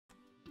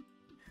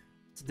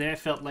Today I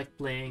felt like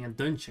playing a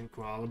dungeon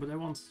crawler, but I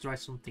wanted to try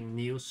something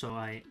new, so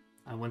I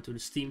went to the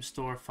Steam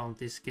store, found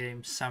this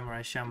game,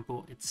 Samurai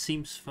Shampoo. It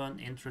seems fun,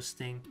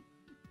 interesting,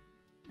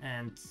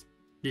 and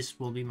this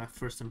will be my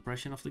first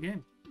impression of the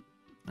game.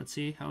 Let's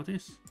see how it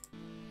is.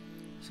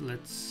 So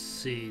let's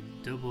see,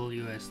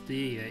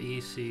 WSD, yeah,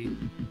 easy.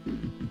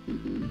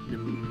 The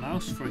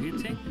mouse for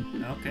hitting,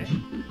 okay.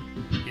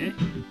 Yeah.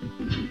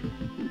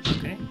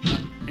 Okay,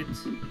 hit.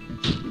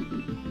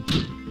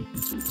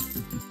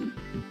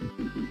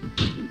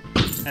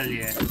 Hell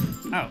yeah.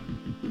 Ow.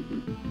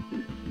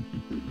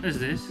 What is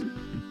this?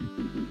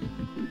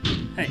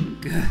 Hey,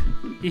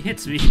 he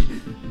hits me.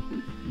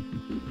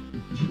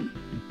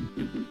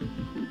 You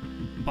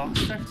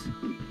bastard.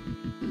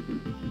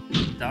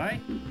 Die?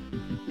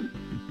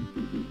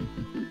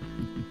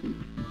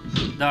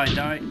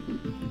 Die.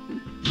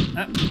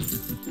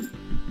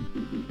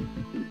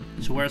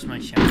 So where's my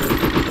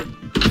shampoo?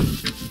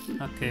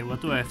 Okay,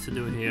 what do I have to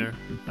do here?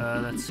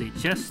 Let's see.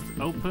 Chest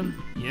open.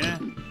 Yeah.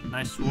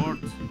 Nice sword.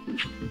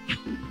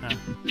 Ah,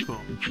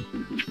 cool.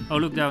 Oh,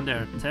 look down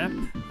there. Tap.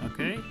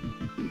 Okay.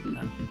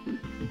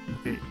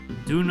 Okay.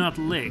 Do not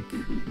lick.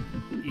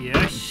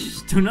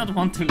 Yes. Do not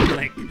want to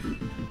lick.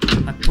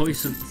 I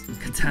poisoned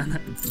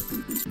katana.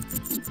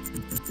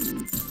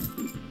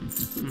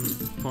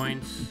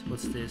 Points.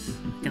 What's this?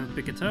 Can I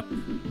pick it up?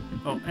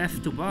 Oh,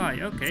 F to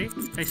buy. Okay,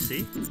 I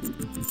see.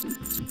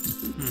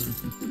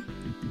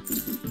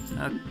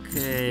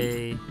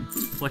 Okay.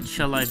 What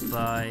shall I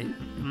buy?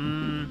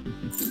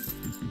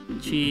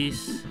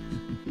 Cheese.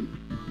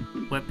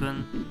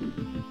 Weapon.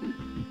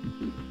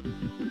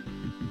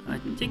 I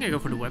think I go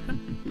for the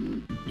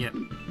weapon. Yep.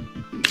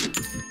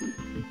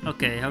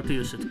 Okay, how to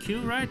use it? Q,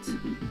 right?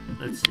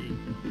 Let's see.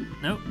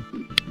 No.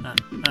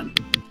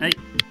 Hey,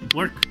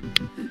 work.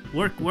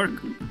 Work.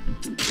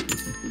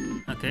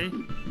 Okay.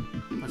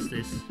 What's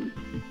this?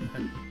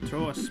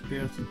 Throw a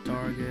spear at the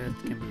target.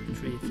 Can be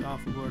retrieved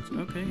afterwards.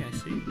 Okay, I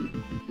see.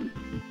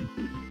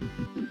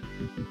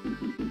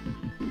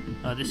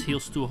 This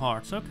heals 2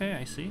 hearts. Okay,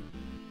 I see.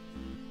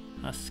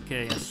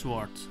 Okay, a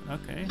sword.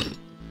 Okay.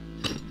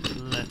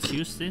 Let's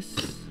use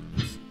this.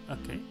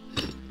 Okay.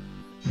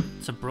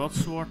 It's a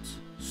broadsword.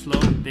 Slow,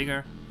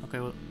 bigger. Okay,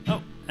 well.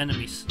 Oh,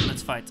 enemies.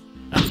 Let's fight.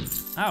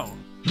 Ow.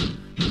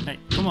 Hey,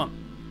 come on.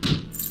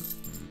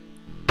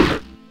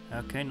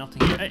 Okay,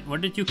 nothing here. Hey, where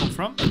did you come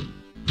from?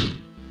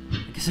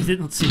 I guess I did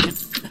not see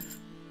it.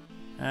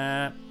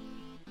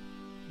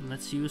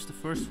 Let's use the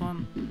first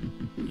one.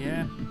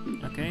 Yeah,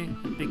 okay,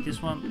 pick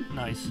this one.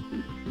 Nice.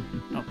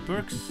 Oh,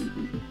 perks.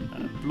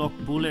 Block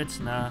bullets.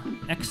 Nah.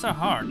 Extra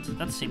hard.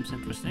 That seems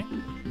interesting.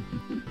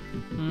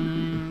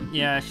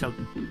 Yeah, I shall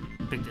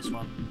pick this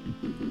one.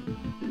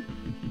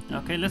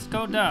 Okay, let's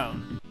go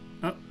down.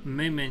 Oh,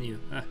 main menu.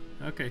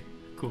 Okay,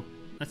 cool.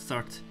 Let's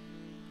start.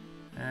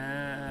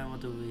 What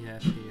do we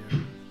have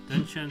here?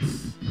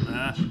 Dungeons.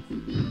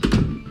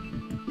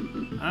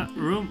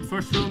 Room.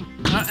 First room.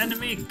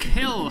 Enemy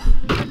kill.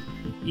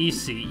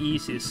 Easy.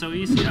 So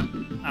easy.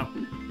 Ow.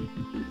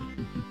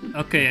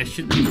 Okay, I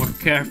should be more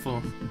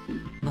careful.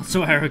 Not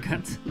so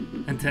arrogant.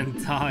 And then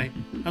die.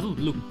 That would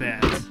look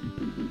bad.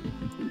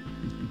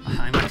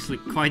 I'm actually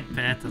quite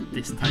bad at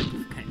this type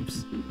of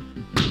games.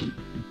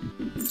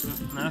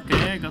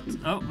 Okay, I got...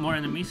 Oh, more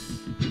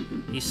enemies.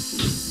 He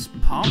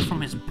spawned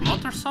from his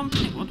blood or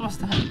something? What was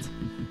that?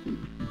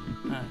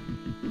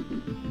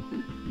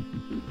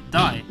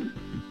 Die.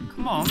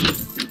 Come on.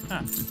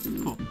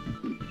 Cool.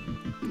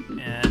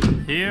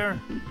 And here.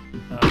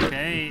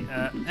 Okay,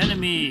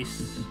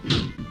 enemies.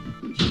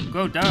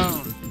 Go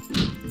down.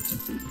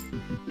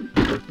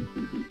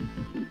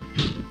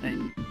 Hey.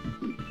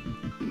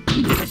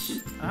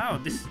 Oh,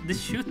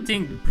 this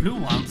shooting blue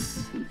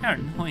ones. They're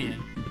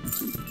annoying.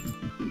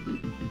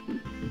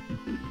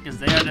 Because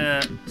they are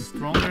the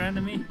stronger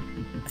enemy.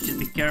 I should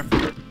be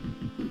careful.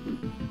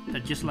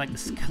 They're just like the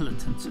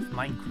skeletons of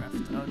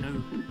Minecraft. Oh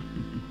no.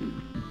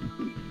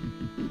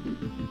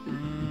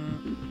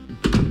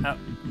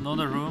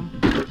 Another room.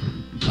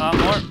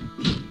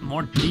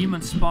 More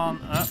demon spawn.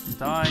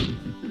 Die.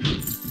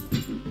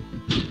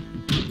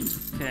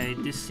 Okay,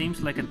 this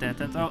seems like a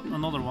dead end. Oh,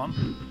 another one.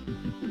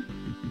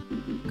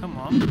 Come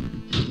on.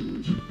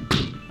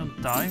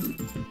 Don't die.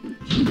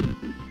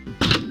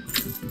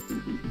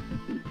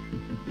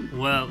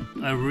 Well,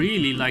 I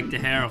really like the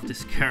hair of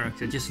this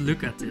character. Just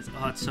look at it.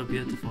 Oh, it's so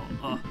beautiful.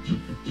 Oh.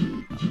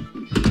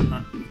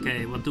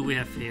 Okay, what do we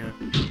have here?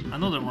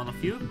 Another one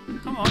of you.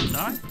 Come on,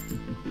 die.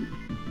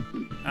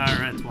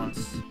 Red ones.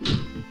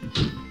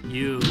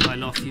 You, I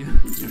love you.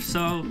 You're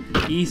so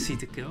easy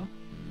to kill.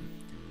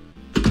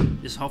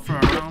 Just hover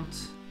around,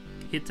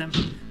 hit them.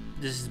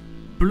 This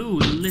blue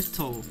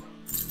little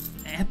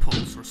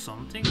apples or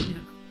something.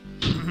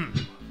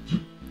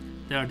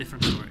 They are a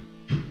different story.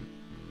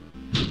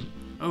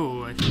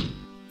 Oh, I think.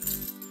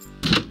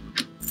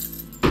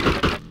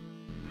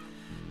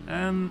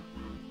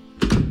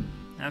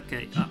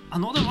 Okay,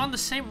 another one, the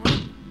same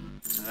room.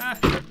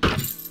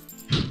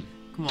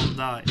 Come on,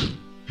 die.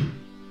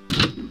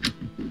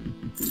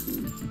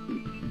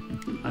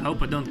 I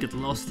hope I don't get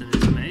lost in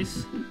this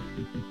maze.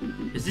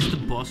 Is this the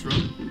boss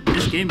room?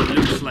 This game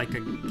looks like a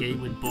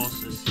game with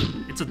bosses.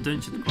 It's a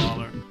dungeon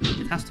crawler.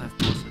 It has to have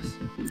bosses.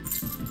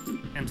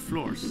 And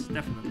floors,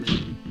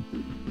 definitely.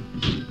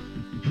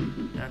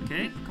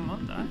 Okay, come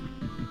on, die.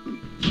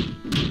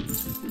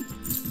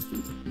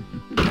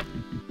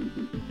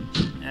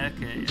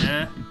 Okay,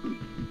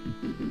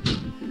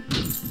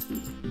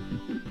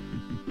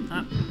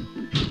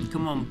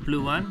 come on,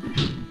 blue one.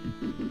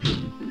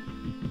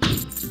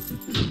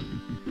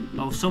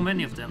 Oh, so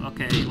many of them.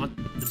 Okay, what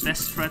the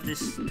best threat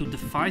is to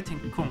divide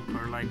and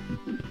conquer, like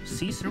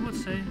Caesar would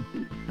say?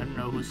 I don't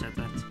know who said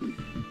that.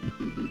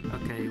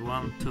 Okay,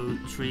 1, 2,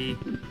 3,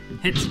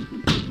 hit!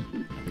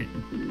 Okay,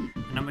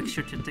 and now make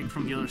sure to attack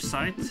from the other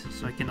side,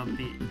 so I cannot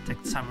be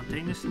attacked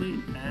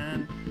simultaneously,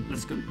 and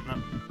let's go. No.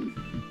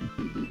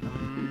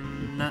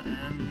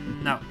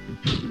 No.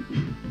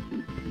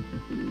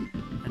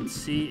 And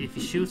see if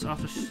he shoots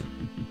after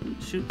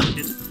shoot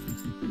it.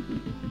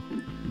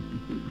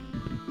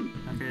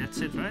 Okay, that's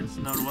it, right?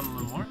 Now one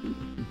little more.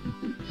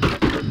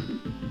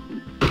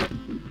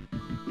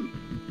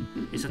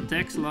 His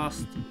attacks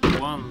last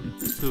 1,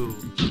 2,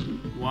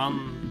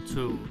 1,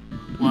 2,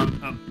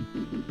 1 up.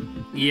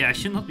 Yeah, I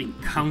should not be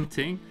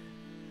counting.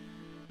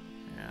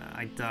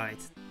 I died.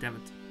 Damn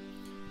it.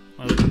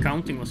 Well, the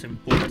counting was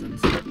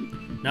important.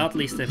 Now at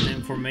least I have the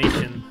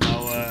information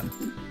how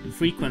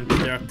frequent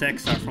their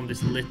attacks are from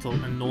these little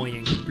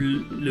annoying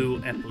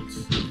blue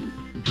apples.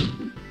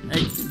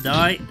 Hey,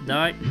 die,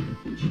 die,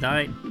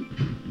 die.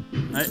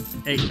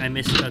 Hey, I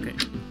missed. Okay.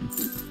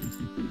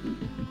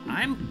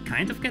 I'm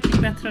kind of getting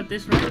better at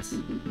this, right?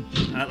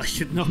 I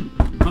should knock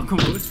on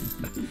wood.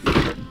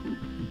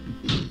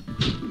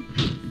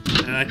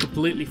 And I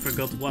completely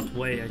forgot what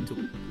way I took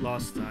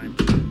last time.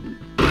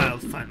 I'll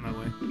find my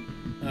way.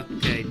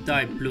 Okay,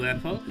 die, blue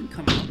apple.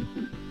 Come on.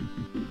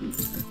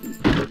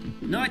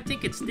 No, I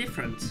think it's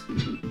different.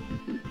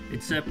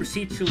 It's a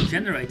procedural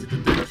generated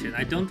dungeon.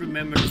 I don't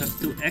remember to have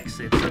 2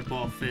 exits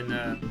above in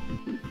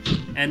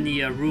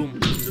any room in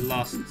the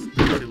last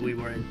dungeon we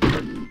were in.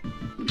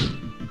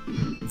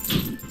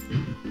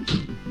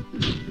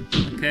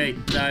 Okay,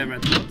 die,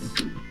 red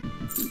dots.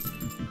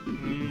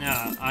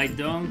 No, I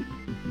don't.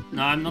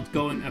 No, I'm not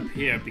going up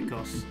here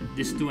because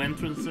these 2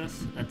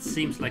 entrances, that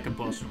seems like a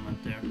boss room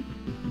up there.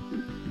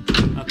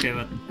 Okay,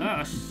 but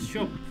a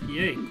shop,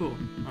 yay, cool.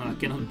 I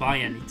cannot buy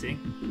anything.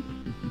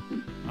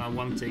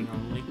 One thing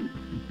only.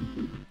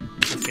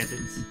 Let's get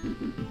it.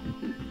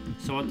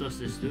 So what does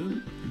this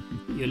do?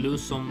 You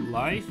lose some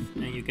life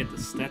and you get a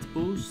stat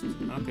boost.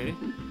 Okay.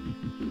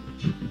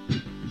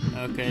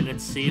 Okay,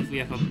 let's see if we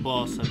have a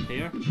boss up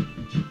here.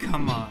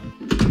 Come on.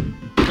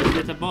 Is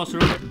it a boss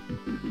room?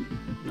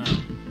 No.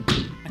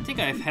 I think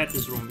I've had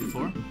this room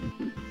before.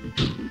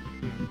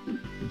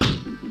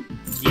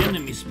 The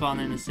enemies spawn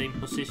in the same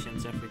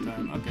positions every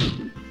time. Okay.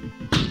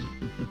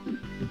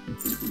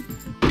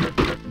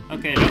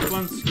 Okay, red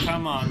ones,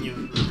 come on,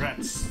 you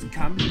rats,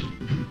 come.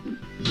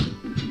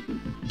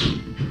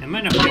 Am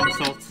I not being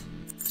insult?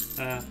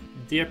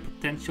 Dear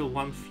potential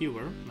 1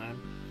 viewer,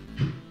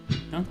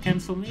 don't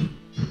cancel me.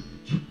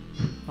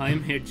 I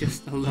am here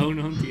just alone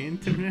on the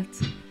internet.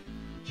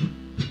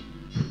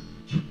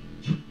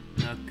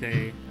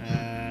 Okay,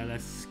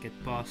 let's get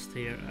past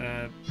here.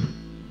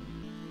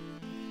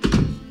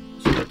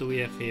 So what do we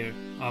have here?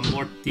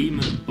 More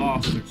demon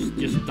bastards.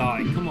 Just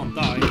die. Come on,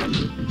 die.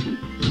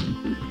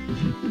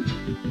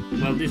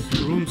 Well, this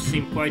room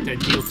seemed quite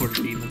ideal for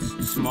the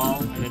demons.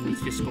 Small, and then need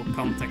physical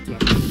contact to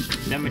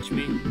damage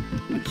me.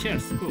 A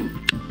chest, cool.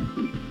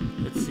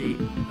 Let's see.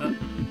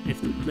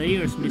 If the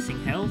player is missing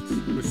health,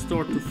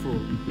 restore to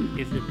full.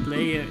 If the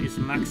player is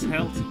max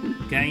health,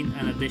 gain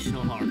an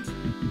additional heart.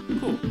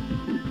 Cool.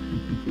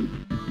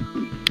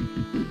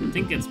 I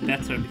think it's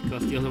better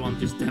because the other one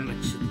just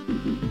damaged it.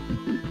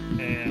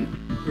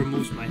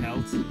 Removes my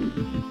health.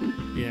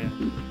 Yeah.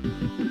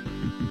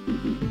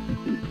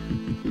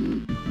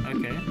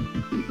 Okay.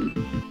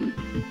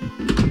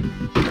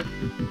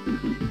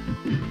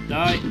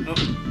 Die. Oh,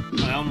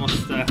 I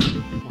almost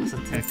was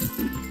attacked.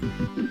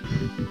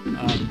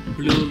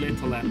 Blue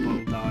little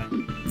apple, die.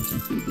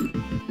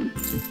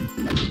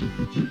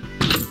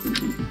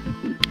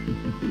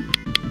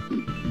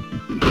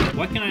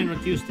 Why can I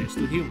not use this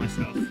to heal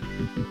myself?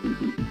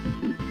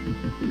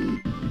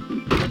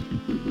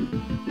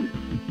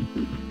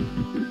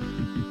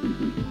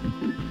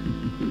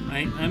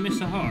 I miss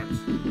a heart.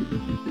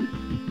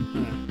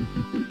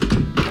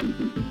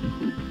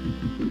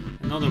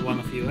 Another one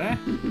of you, eh?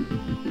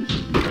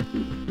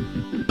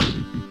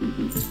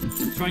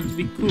 Trying to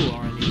be cool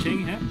or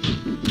anything, eh?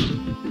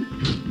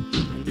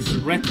 And this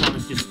red one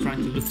is just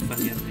trying to look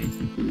funny at me.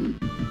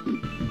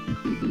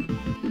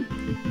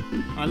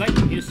 I like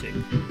the music.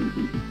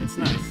 It's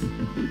nice.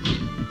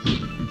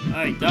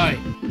 Die, die,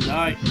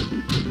 die,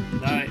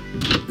 die.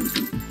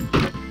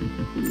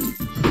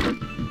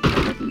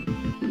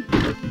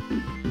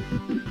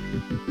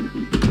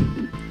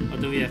 What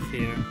do we have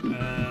here?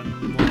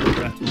 More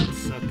red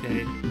ones,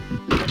 okay.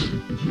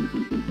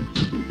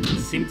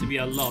 Seem to be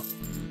a lot.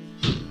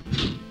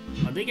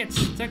 Oh, they get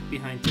stuck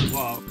behind the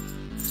wall.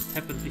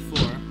 Happened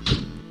before.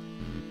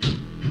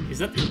 Is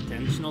that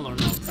intentional or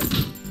not?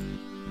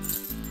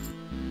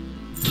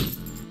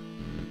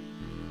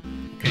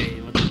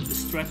 Okay, what the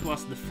strat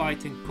was the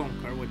fight and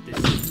conquer with this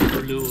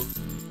blue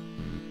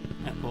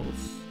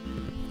apples.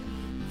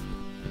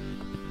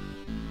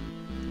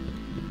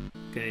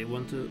 Okay,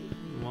 1, 2,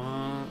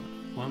 1,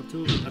 1,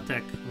 2,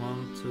 attack.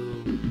 1,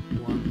 2,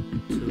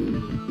 1, 2,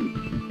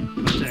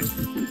 attack.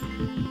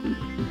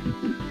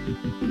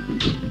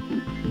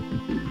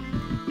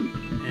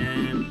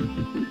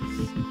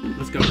 And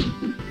let's go.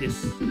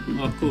 Yes.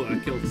 Oh, cool! I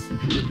killed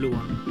the blue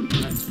one.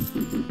 Nice.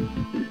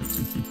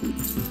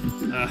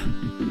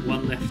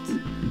 One left.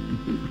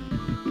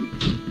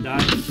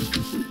 Die.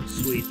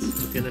 Sweet.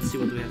 Okay, let's see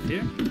what we have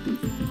here.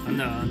 Oh,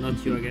 no,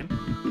 not you again.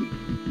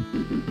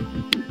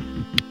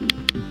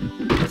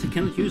 But I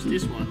cannot use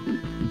this one.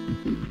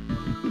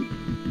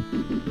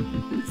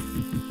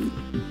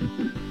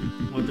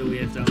 What do we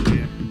have down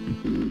here?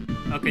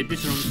 Okay,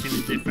 this room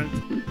seems different.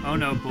 Oh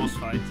no, boss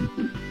fight.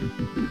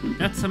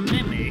 That's a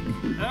mimic.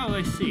 Oh,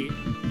 I see.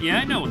 Yeah,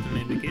 I know what a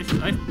mimic is.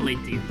 I've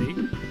played D&D.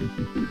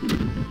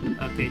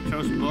 Okay,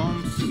 throws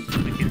bombs.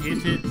 I can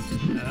hit it.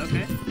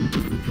 Okay.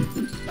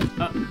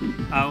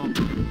 Ow.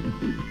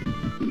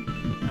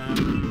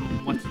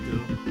 What to do?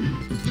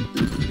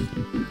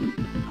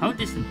 How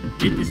did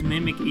this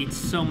mimic eat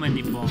so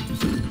many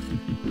bombs?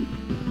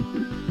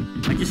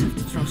 I just have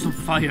to throw some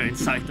fire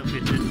inside of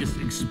it and just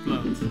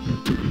explode.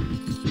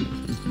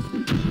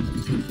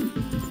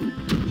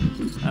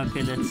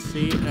 Okay, let's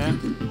see.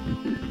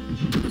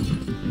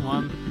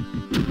 One.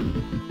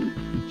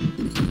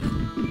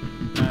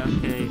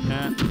 Okay.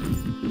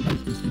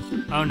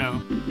 Oh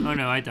no! Oh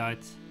no! I died.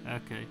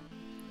 Okay.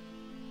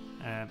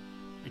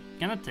 It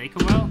cannot take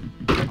a while.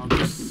 I'll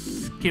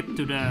just skip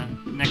to the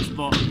next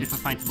boss if I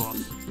find the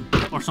boss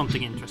or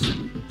something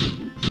interesting.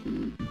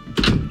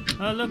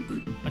 Oh look,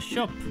 a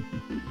shop.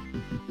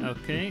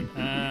 Okay.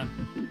 The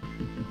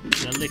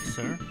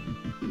elixir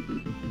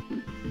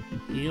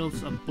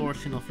heals a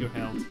portion of your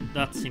health.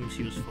 That seems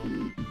useful.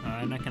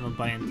 And I cannot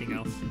buy anything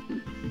else.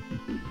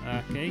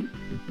 Okay.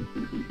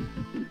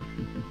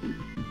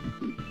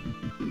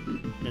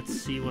 Let's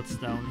see what's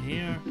down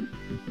here.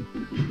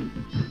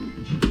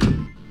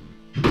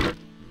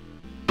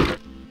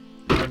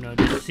 Oh no,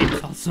 this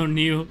seems also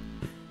new.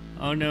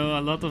 Oh no,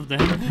 a lot of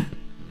them.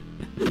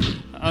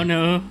 Oh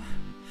no.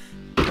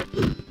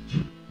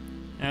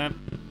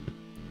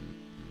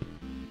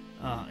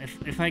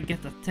 If I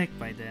get attacked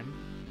by them,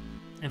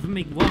 if I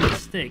make one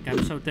mistake,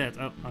 I'm so dead.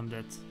 Oh, I'm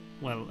dead.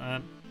 Well,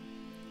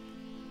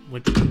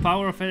 with the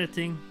power of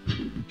editing,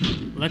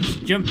 let's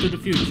jump to the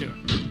future.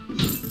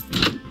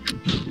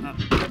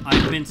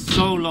 I've been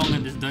so long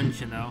in this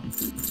dungeon now.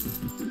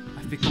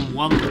 I've become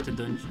one with the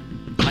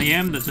dungeon. I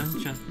am the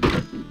dungeon.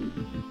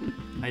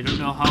 I don't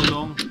know how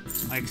long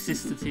I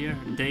existed here.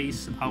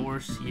 Days,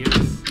 hours,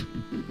 years.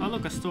 Oh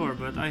look, a store,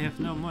 but I have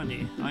no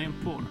money. I am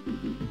poor.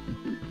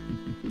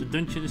 The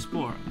dungeon is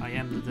poor. I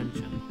am the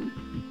dungeon.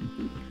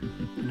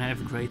 And I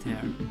have great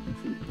hair.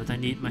 But I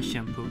need my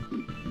shampoo.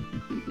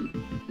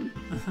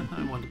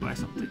 I want to buy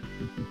something.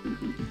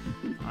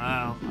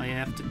 Wow, I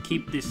have to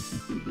keep this...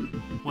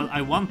 Well,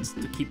 I want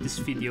to keep this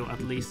video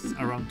at least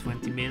around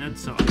 20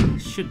 minutes, so I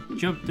should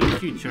jump to the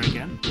future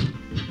again.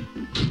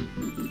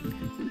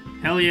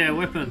 Hell yeah,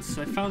 weapons!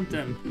 I found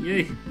them!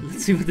 Yay!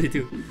 Let's see what they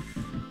do.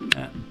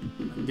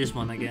 This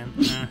one again.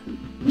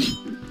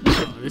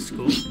 Oh, this is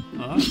cool.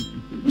 Oh.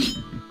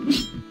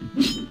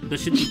 I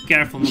should be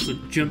careful not to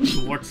jump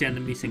towards the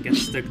enemies and get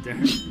stuck there.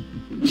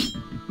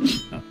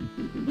 Oh.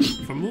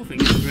 For moving,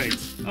 it's great.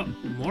 Oh,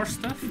 more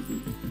stuff?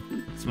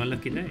 It's my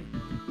lucky day.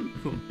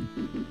 Cool.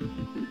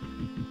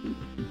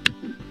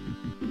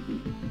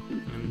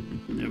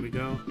 And there we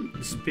go.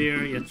 The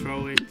spear, you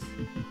throw it.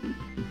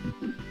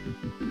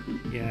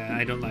 Yeah,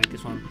 I don't like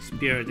this one.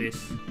 Spear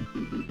this.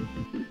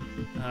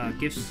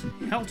 Gives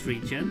health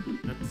regen.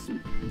 That's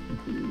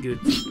good.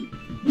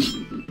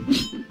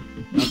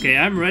 Okay,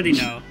 I'm ready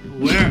now.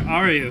 Where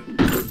are you?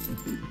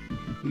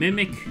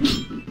 Mimic,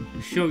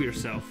 show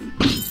yourself.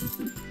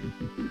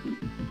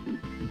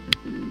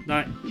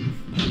 Die.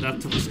 Oh,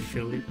 that was a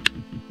failure.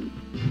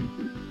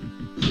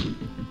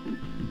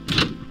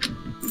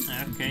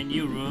 Okay,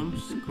 new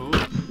rooms. Cool.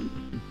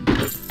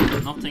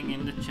 Nothing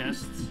in the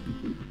chest.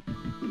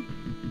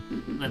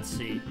 Let's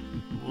see.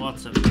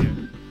 What's up here?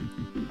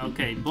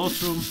 Okay,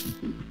 boss room.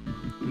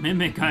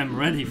 Mimic, I'm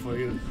ready for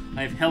you.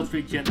 I have health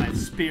regen, I have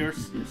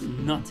spears. There's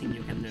nothing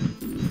you can do.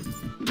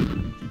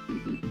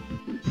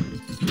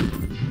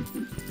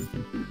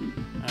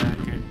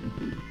 Okay.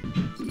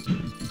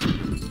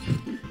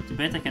 Too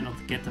bad I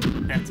cannot get a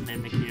pet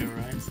mimic here,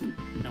 right?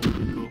 That would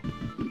be cool.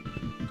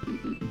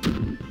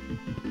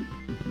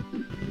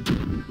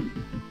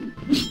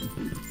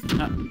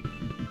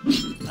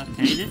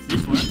 Okay,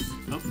 this works.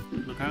 Oh,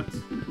 look out.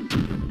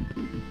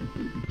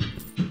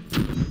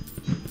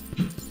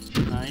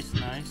 Nice,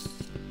 nice.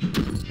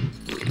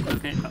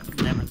 Okay, oh,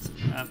 damn it.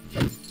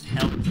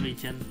 Health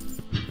regen.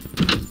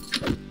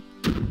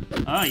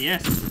 Oh,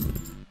 yes.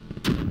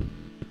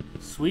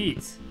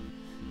 Sweet.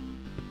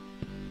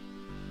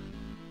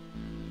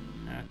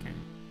 Okay.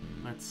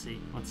 let's see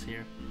what's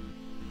here.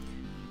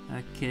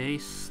 Okay,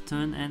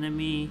 stun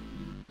enemy,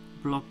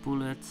 block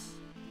bullets.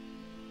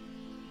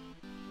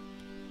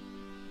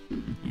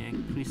 Yeah,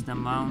 increase the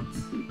amount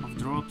of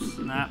drops.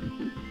 Nah.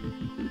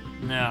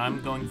 No,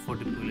 I'm going for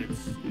the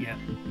bullets. Yeah.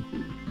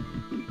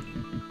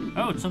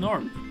 Oh, it's an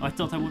orb. I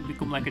thought I would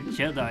become like a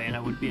Jedi and I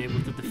would be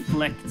able to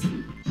deflect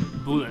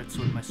bullets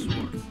with my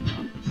sword.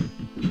 Oh.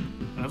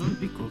 That would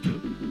be cool too.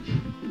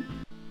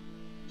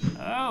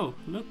 Oh,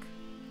 look.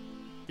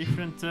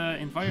 Different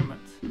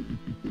environment.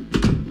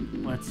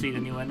 Let's see the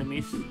new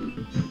enemies.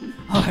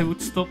 Oh, I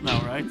would stop now,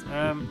 right?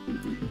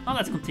 Oh,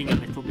 let's continue a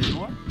little bit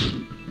more.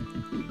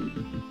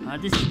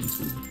 These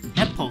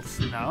apples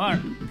now are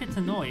a bit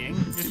annoying.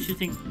 They're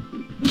shooting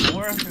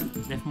more,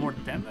 they have more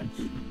damage.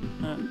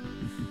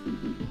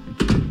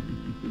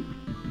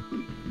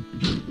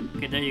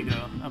 Okay, there you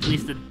go. At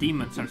least the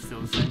demons are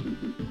still the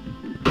same.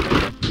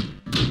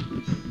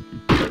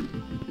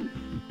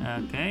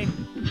 Okay,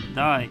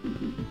 die.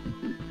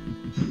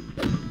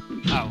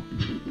 Ow.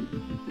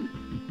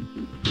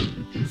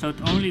 So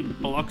it only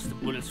blocks the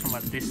bullets from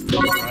a distance,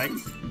 right?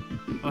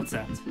 What's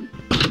that?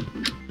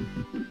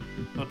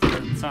 What does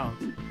it sound?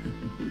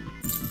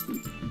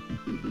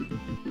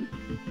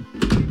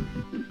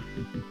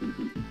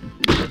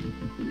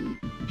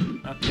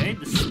 Okay,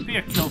 the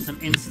spear kills him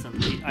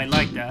instantly. I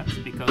like that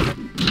because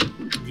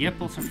the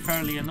apples are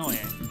fairly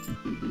annoying.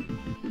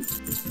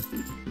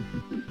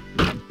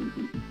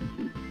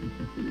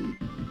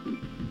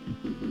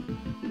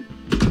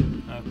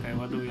 Okay,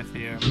 what do we have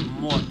here?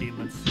 More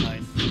demons.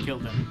 Nice. Kill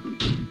them.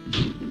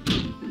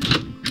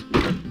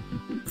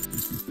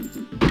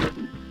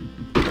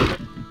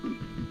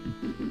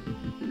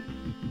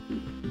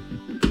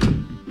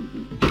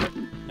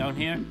 Down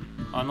here.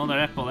 Another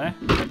apple, eh?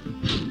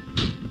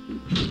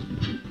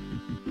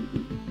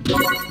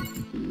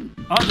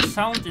 Oh, the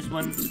sound is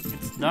when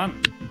it's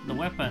done. The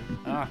weapon.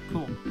 Ah,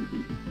 cool.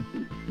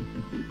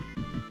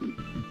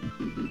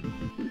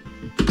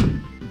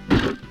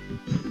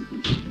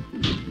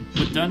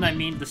 With done, I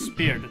mean the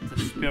spear. That the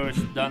spear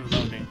is done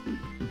loading.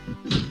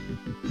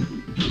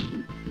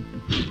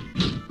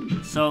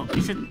 So,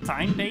 is it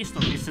time-based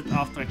or is it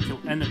after I kill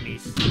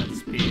enemies that the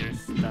spear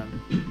is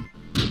done?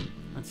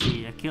 Let's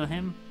see. I kill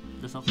him.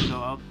 Does not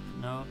go up.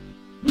 No.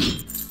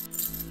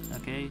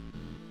 Okay.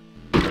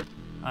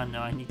 Oh no,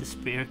 I need the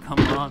spear, come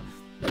on.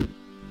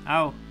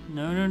 Ow.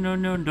 No, no, no,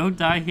 no, don't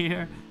die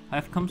here.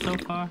 I've come so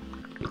far.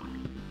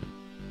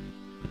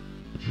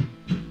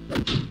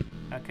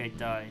 Okay,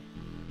 die.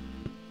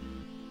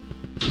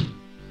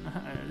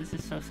 This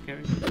is so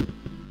scary.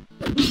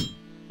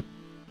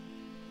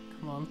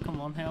 Come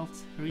on,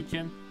 health.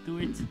 Regen, do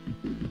it.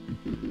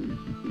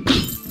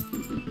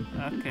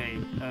 Okay,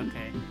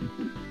 okay.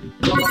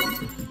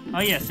 Oh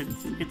yes,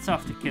 it's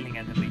after killing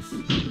enemies.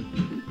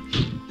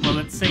 Well,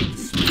 let's save the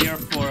spear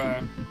for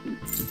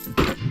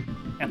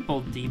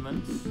apple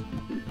demons.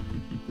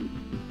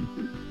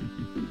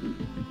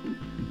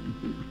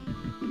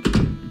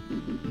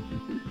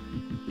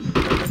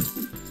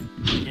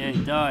 Yeah,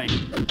 he died.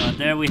 Oh,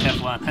 there we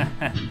have one.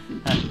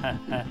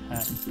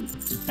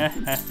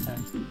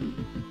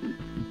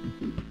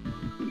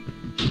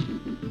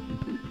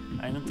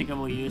 I don't think I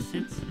will use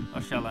it.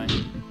 Or shall I?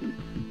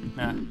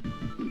 Nah.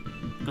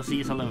 Because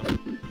he is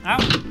alone. Ow!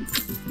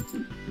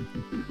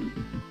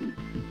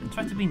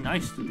 Try to be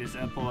nice to this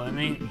apple and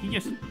he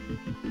just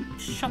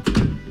shot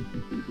me.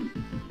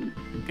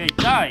 Okay,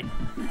 die!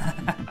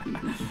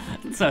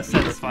 It's so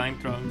satisfying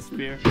throwing the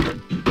spear.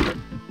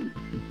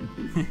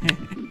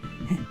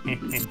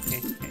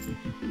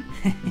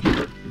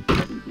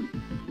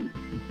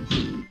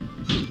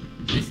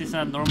 This is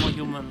a normal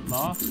human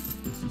law,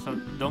 so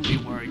don't be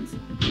worried.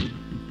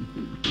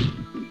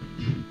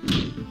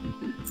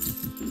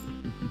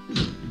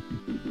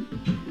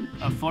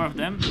 4 of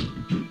them.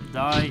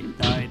 Die,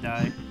 die,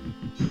 die.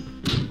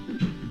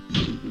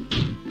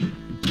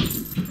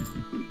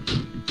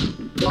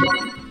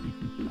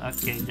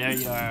 Okay, there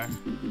you are.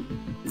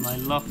 My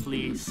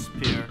lovely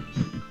spear.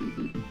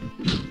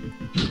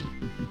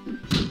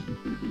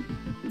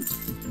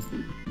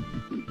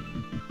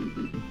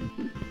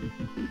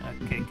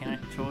 Okay, can I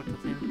throw it at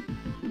him?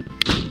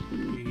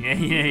 Yeah,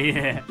 yeah,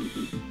 yeah.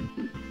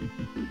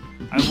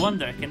 I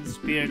wonder, can the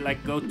spear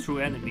like go through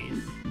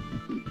enemies?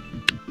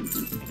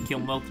 And kill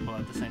multiple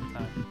at the same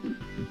time?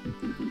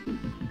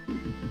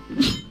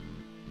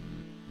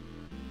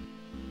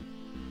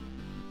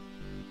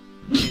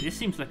 Okay, this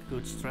seems like a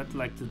good strat,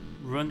 like to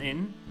run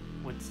in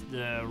with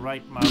the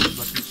right mouse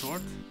button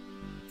sword.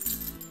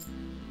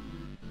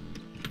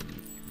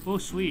 Oh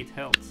sweet,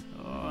 health.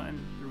 Oh, and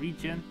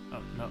regen.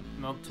 Oh, no,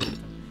 not two of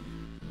them.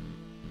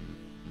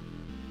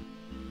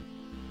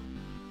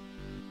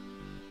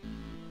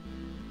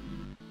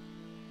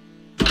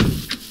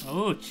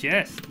 Oh,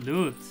 chest,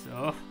 loot.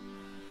 Oh,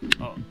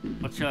 oh,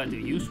 what shall I do?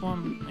 Use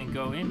one and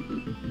go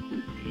in?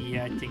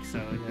 Yeah, I think so,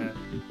 yeah.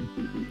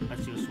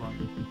 Let's use one.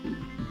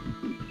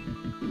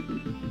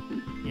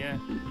 Yeah.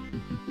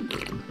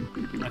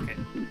 Okay.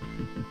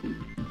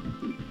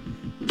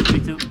 3,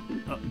 2.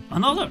 Oh,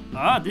 another!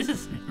 Ah, this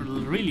is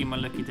really my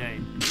lucky day.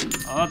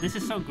 Oh, this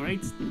is so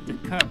great. The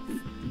cup.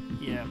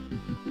 Yeah.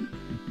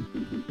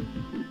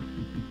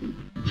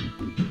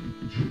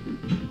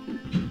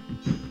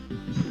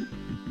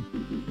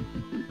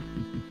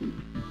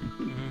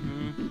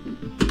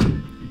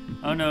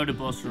 Oh no, the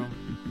boss room.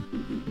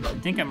 I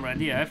think I'm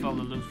ready. I have all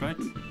the loot, right?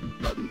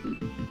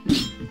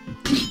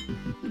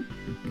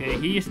 Okay,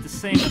 he is the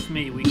same as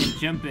me. We can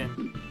jump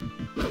in.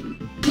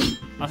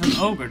 As an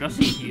ogre, does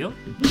he heal?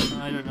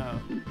 I don't know.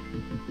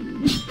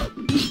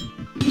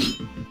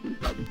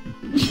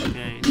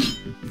 Okay.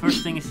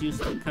 First thing is use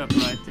the cup,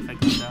 right? If I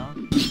go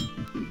down.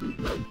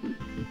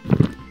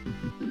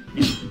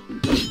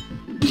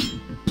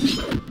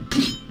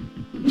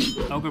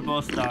 Yeah. Ogre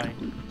boss die.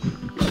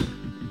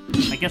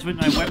 I guess with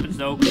my weapons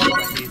the ogre is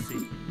quite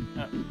easy.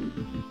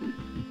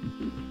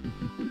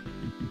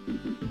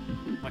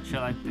 What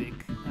shall I pick?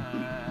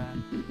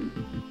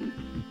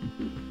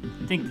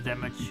 I think the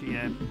damage,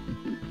 yeah.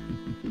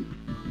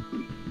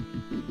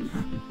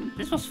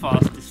 This was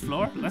fast, this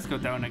floor. Let's go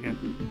down again.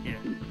 Yeah.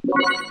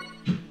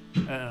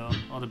 Uh-oh,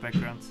 all the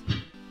backgrounds.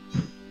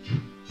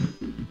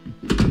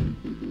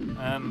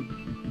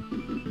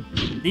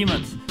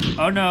 Demons!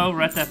 Oh no,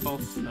 red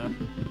apples. At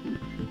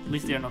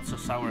least they are not so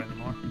sour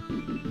anymore.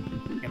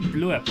 Yeah,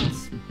 blue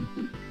apples.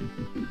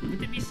 Would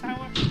they be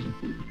sour?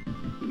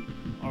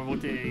 Or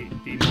would they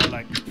be more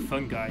like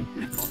fungi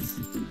apples?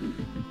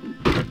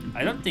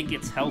 I don't think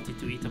it's healthy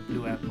to eat a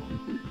blue apple.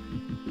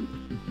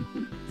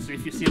 So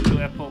if you see a blue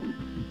apple,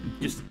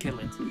 just kill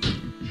it.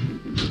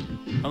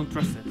 Don't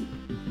trust it.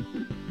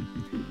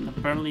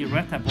 Apparently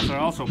red apples are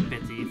also a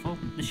bit evil.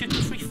 They shoot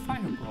 3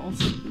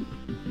 fireballs.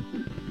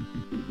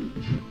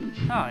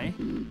 Hi.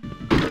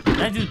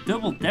 I do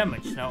double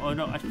damage now. Oh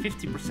no, at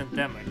 50%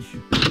 damage.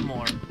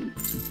 More.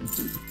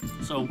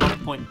 So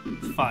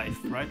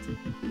 1.5, right?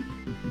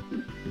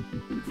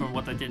 From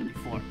what I did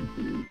before.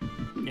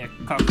 Yeah,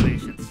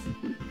 calculations.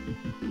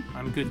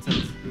 I'm good at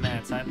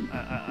maths.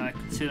 I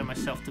consider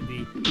myself to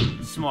be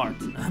smart.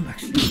 I'm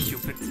actually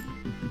stupid.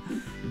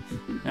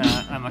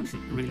 I'm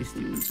actually really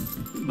stupid.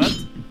 But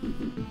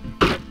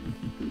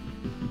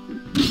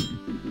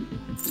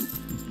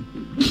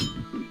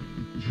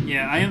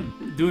yeah, I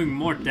am doing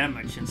more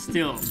damage and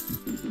still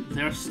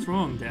they're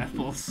strong, the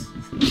apples.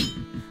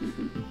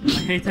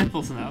 I hate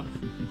apples now.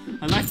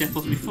 I liked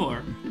apples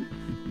before.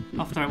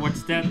 After I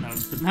watched Dead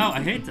Note, but now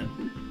I hate them.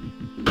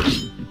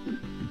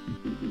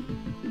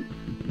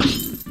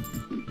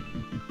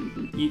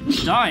 You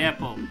die,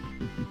 apple.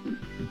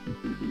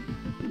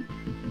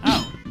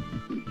 Ow.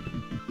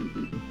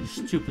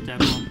 Stupid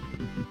apple.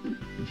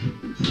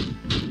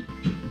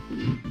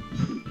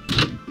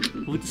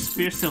 Would the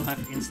spear still have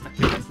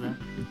insta-kills then?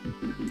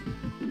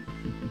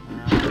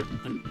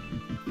 But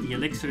the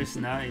elixir is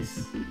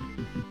nice.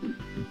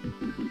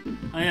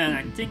 Oh yeah, and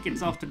I think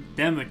it's after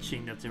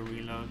damaging that they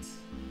reload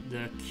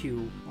the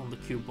Q on the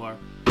Q bar.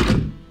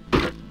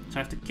 So I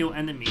have to kill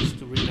enemies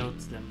to reload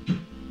them.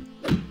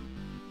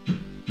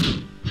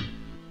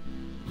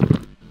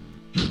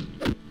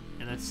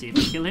 And let's see, if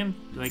I kill him,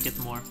 do I get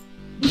more?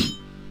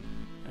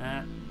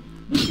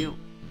 Kill.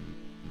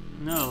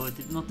 No, it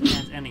did not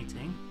add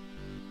anything.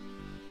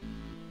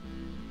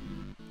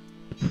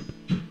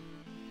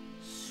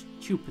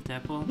 Stupid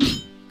apple.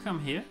 Come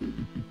here.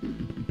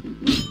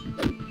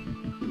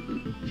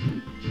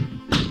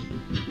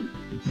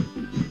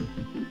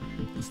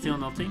 Still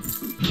nothing.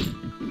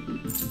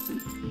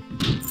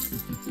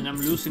 And I'm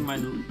losing my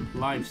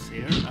lives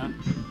here.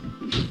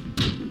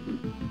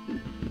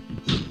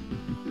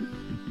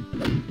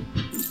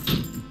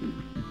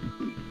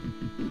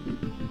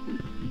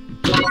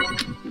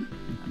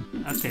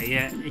 Okay,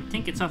 yeah, I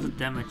think it's after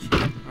damage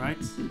here,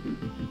 right?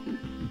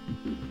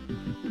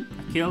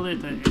 I killed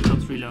it, it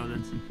got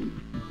reloaded.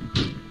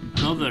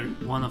 Another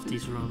one of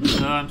these rooms.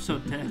 Oh, I'm so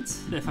dead.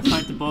 If I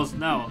fight the boss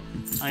now,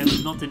 I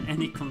am not in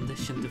any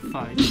condition to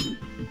fight.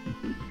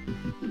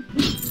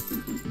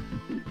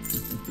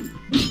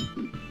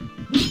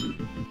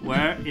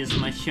 Where is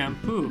my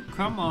shampoo?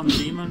 Come on,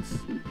 demons.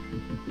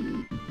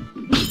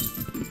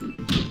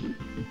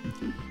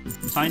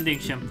 Finding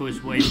shampoo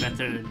is way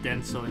better than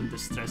Denzel in the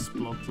stress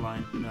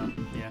plotline. No,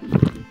 yeah.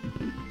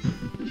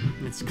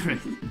 It's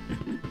great.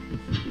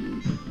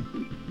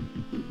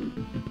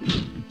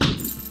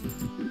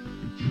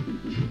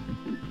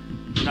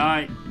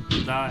 Die,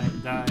 die,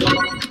 die.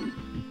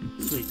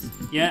 Sweet.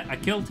 Yeah, I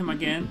killed him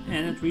again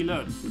and it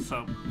reloads,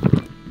 so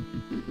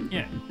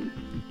yeah,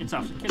 it's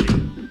after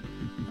killing.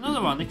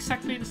 Another one,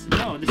 exactly this.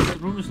 No, this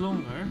room is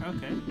longer,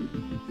 okay.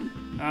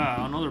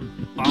 Ah, another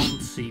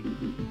bouncing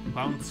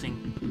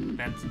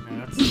bed. No,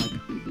 that's like,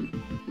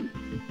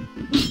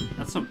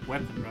 that's a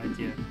weapon, right?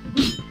 Yeah.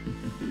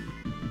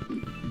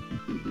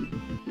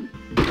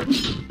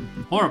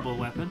 Horrible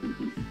weapon.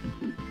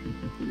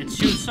 It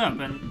shoots up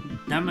and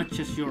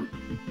damages your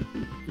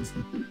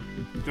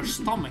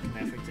stomach and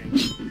everything.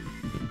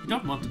 You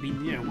don't want to be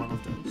near one of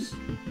those.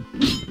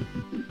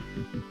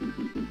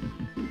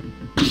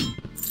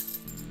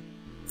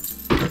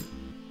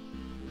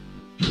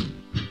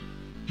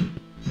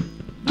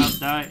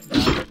 Die,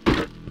 die.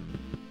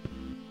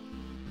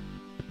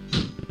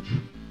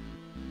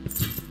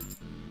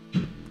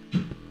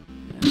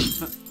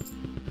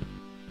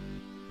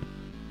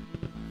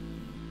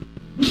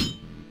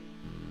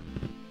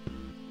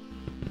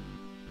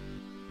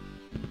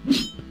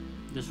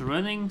 Just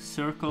running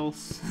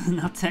circles,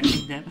 not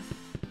attacking them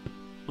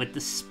with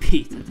the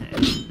speed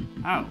attack.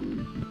 Ow.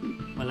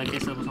 Well, I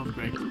guess that was not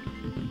great.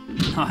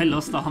 Oh, I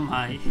lost all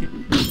my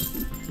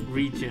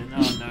regen.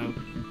 Oh no.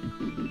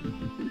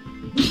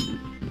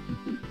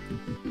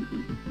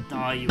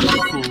 Die, you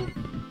fool.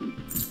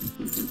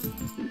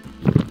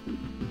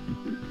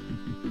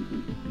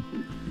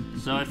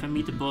 So if I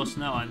meet the boss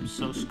now, I'm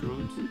so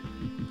screwed.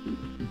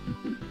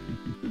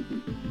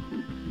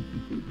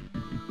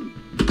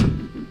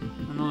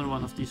 Another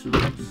one of these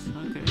rooms.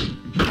 Okay.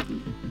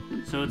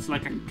 So it's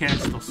like a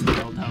castle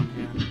style down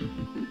here.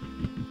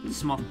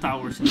 Small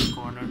towers in the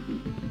corner.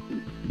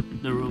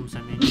 The rooms,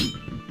 I mean.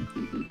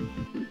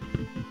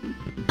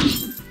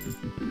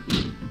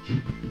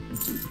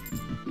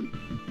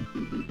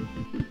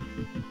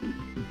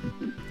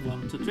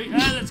 One, two, three.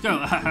 Ah, let's go!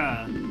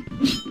 Haha!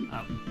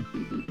 Oh.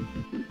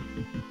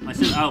 I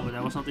said ow, but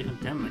I was not even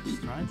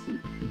damaged, right?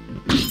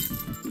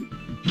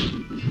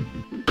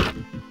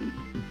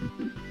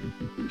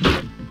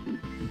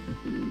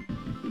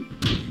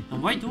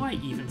 And why do I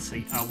even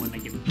say ow when I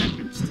get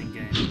damaged in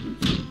game?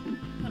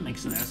 That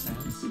makes no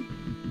sense.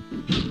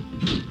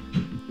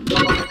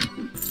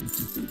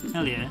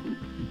 Hell yeah.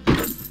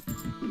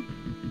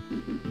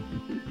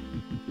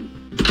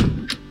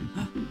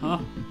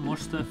 Oh, more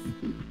stuff.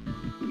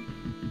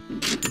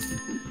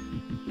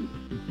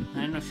 I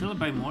don't know, should I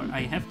buy more?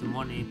 I have the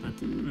money,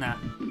 but nah.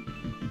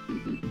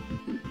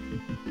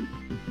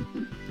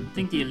 I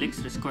think the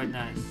elixir is quite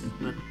nice,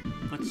 but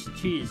what's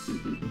cheese?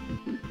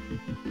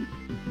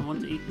 I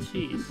want to eat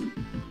cheese.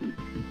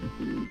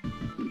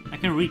 I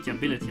can read the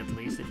ability at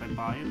least if I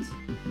buy it.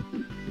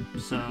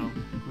 So,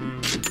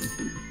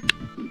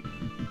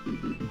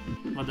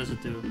 what does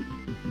it do?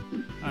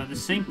 The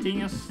same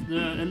thing as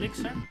the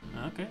elixir?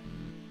 Okay.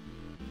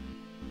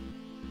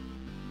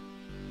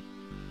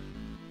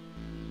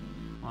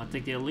 I'll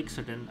take the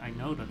elixir then, I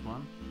know that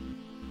one.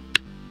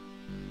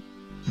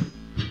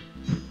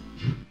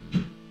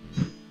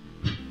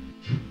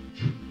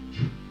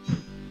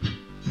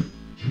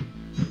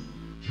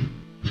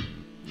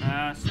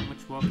 Ah, so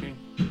much walking.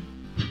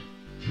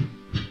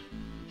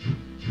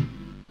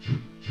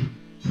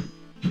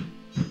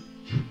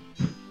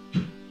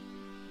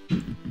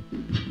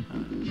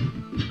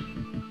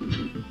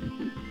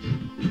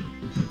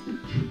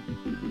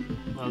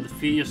 Well, the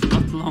video is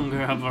not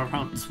longer of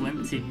around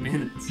 20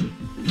 minutes.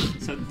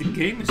 So the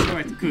game is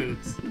quite good.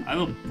 I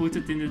will put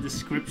it in the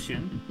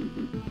description,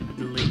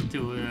 the link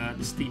to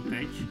the Steam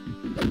page.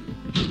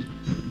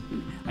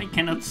 I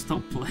cannot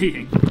stop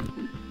playing.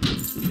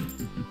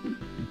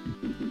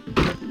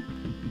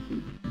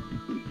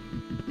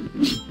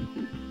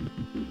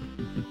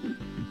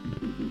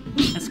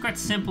 It's quite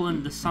simple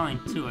in design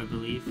too, I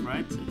believe,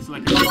 right? It's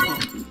like a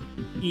simple,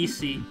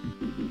 easy.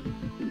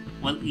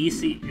 Well,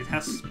 easy.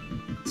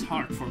 It's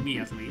hard for me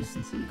at least,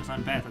 because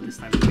I'm bad at this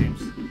type of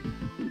games.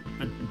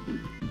 But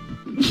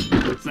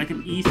it's like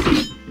an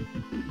easy,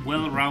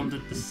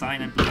 well-rounded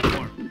design, I believe,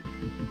 for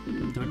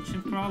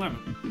dungeon crawler.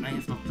 I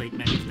have not played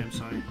many of them,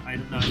 so I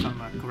don't know if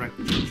I'm a correct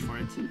judge for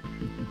it.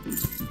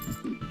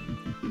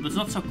 But it's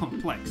not so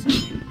complex, I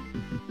mean.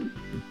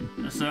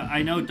 So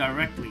I know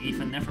directly,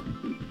 even never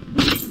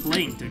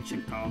playing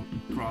dungeon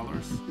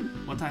crawlers,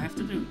 what I have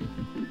to do.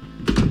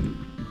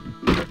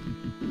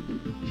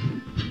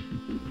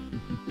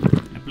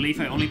 I believe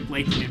I only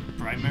played it in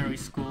primary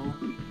school.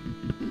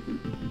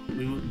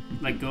 We would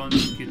like go on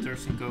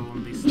computers and go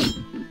on these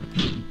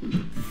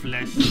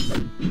Flash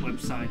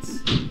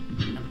websites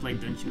and play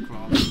dungeon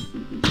crawlers.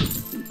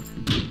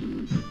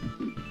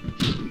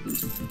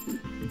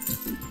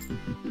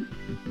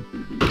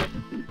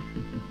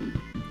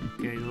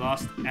 Okay,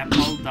 last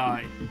apple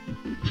die.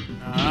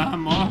 Ah,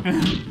 more.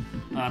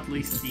 At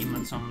least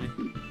demons only.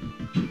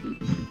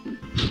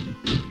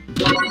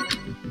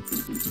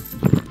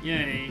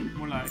 Yay,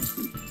 more lives.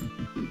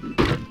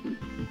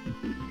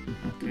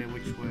 Okay,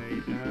 which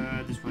way?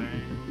 This way.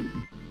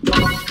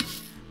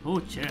 Oh,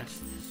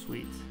 chest.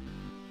 Sweet.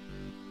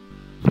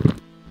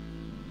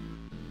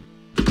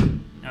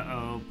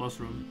 Uh-oh, boss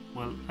room.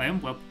 Well, I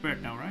am well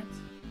prepared now, right?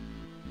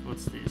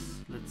 What's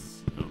this?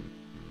 Let's go.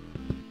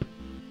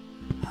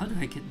 How do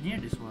I get near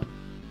this one?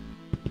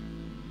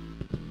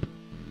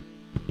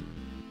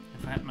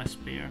 If I had my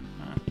spear,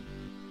 huh?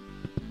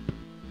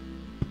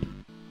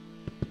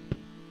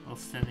 While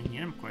standing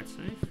here, I'm quite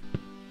safe.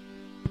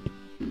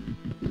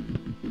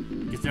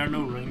 Because there are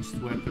no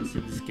ranged weapons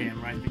in this game,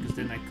 right? Because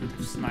then I could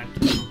have sniped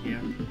it from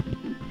here.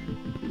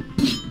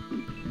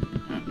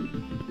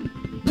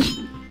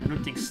 I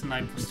don't think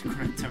snipe was the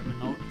correct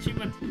terminology,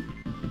 but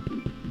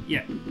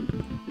yeah.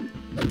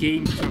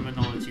 Game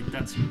terminology,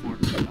 that's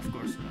important, of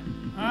course.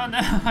 Oh no,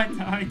 I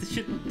died, I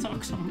shouldn't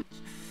talk so much.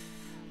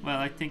 Well,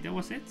 I think that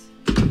was it.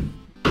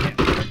 Yeah.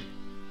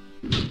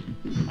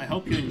 I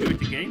hope you enjoyed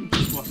the game.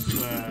 This was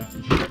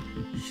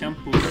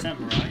Shampoo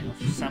Samurai, or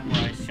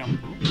Samurai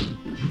Shampoo.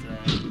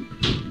 And,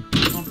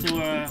 if you want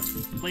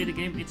to play the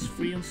game, it's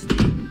free on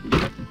Steam.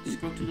 Just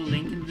go to the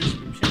link in the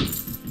description.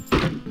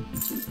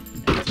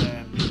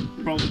 And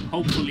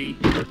hopefully,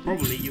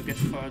 probably you get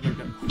further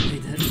than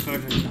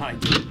further than I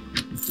do.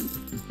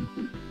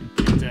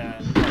 And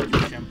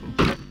Shampoo.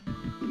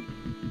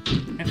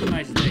 Have a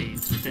nice day,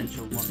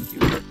 potential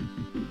 1Q.